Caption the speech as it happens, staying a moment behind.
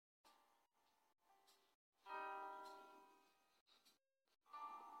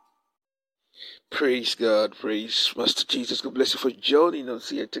Praise God, praise Master Jesus. God bless you for joining us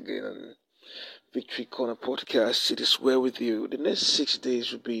yet again on Victory Corner Podcast. It is well with you. The next 6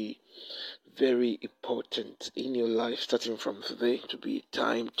 days will be very important in your life, starting from today, to be a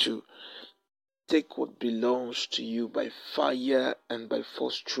time to take what belongs to you by fire and by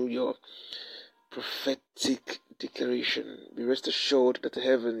force through your prophetic declaration. Be rest assured that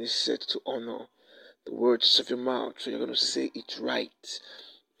heaven is set to honor the words of your mouth, so you're going to say it right.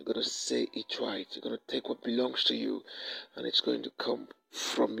 You're going to say it right. You're going to take what belongs to you, and it's going to come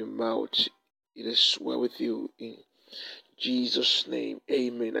from your mouth. It is well with you in Jesus' name.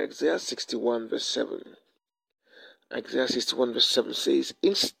 Amen. Isaiah 61 verse 7. Isaiah 61 verse 7 says,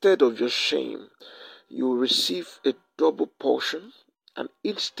 "Instead of your shame, you will receive a double portion, and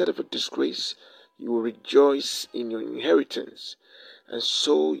instead of a disgrace, you will rejoice in your inheritance. And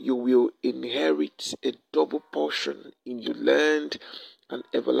so you will inherit a double portion in your land, and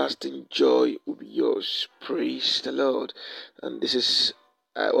everlasting joy will be yours." Praise the Lord. And this is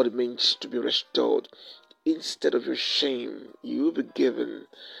what it means to be restored. Instead of your shame, you will be given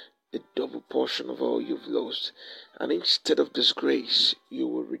a double portion of all you've lost. And instead of disgrace, you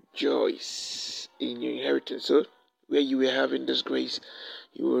will rejoice in your inheritance. So, where you were having disgrace,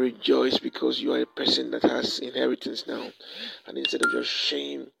 you will rejoice because you are a person that has inheritance now. And instead of your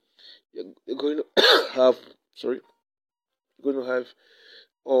shame, you're going to have, you're going to have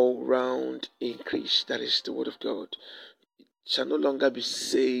all round increase. That is the word of God. It shall no longer be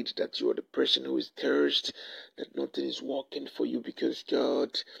said that you are the person who is cursed, that nothing is working for you, because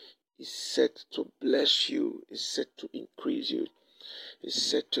God is set to bless you, is set to increase you, is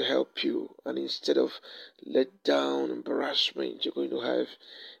set to help you. And instead of let down, embarrassment, you're going to have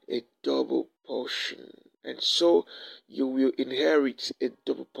a double portion. And so you will inherit a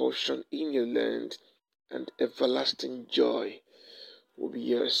double portion in your land, and everlasting joy will be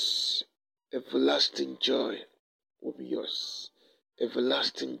yours. Everlasting joy will be yours.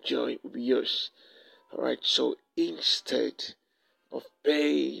 Everlasting joy will be yours. Alright, so instead of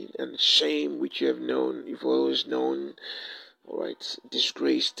pain and shame which you have known, you've always known, alright,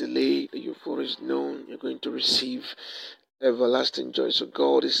 disgrace, delay that you've always known, you're going to receive everlasting joy. So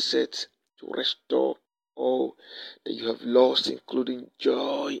God is set to restore all that you have lost, including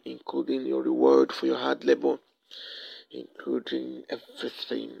joy, including your reward for your hard labor, including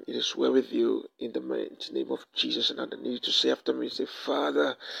everything. It is well with you in the mighty name of Jesus. And I need you to say after me, say,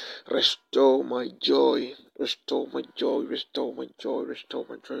 "Father, restore my joy, restore my joy, restore my joy, restore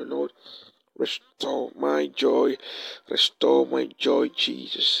my joy, Lord. Restore my joy,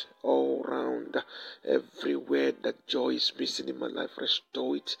 Jesus, all around, everywhere that joy is missing in my life.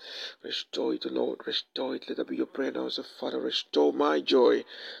 Restore it, Lord, restore it." Let that be your prayer now. So, Father, restore my joy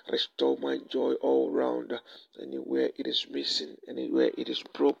all around, anywhere it is missing, anywhere it is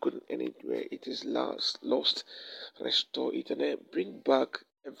broken, anywhere it is lost, restore it, and then bring back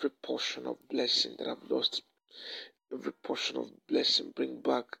every portion of blessing that I've lost. Every portion of blessing, bring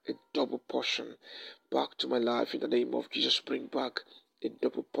back a double portion back to my life in the name of Jesus. Bring back a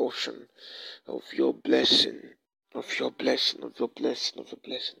double portion of your blessing, of your blessing, of your blessing, of your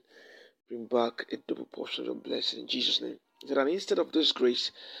blessing. Bring back a double portion of your blessing in Jesus' name. So that instead of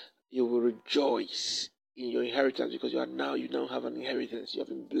disgrace, you will rejoice in your inheritance, because you now have an inheritance. You have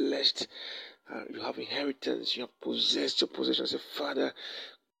been blessed. You have inheritance. You have possessed your possession. Say, "Father,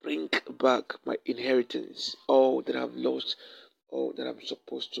 bring back my inheritance, all that I've lost, all that I'm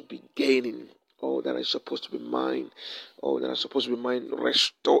supposed to be gaining, all that is supposed to be mine, all that is supposed to be mine.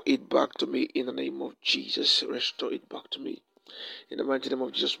 Restore it back to me in the name of Jesus. Restore it back to me in the mighty name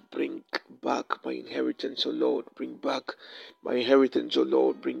of Jesus. Bring back my inheritance, O Lord. Bring back my inheritance, O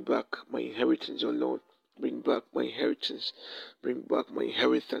Lord. Bring back my inheritance, O Lord. Bring back my inheritance. Bring back my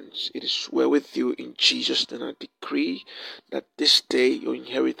inheritance." It is well with you in Jesus' name. I decree that this day your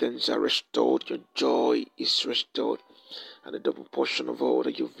inheritance are restored, your joy is restored, and a double portion of all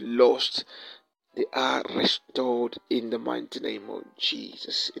that you've lost, they are restored in the mighty name of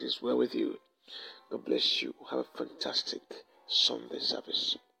Jesus. It is well with you. God bless you. Have a fantastic Sunday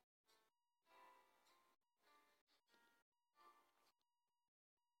service.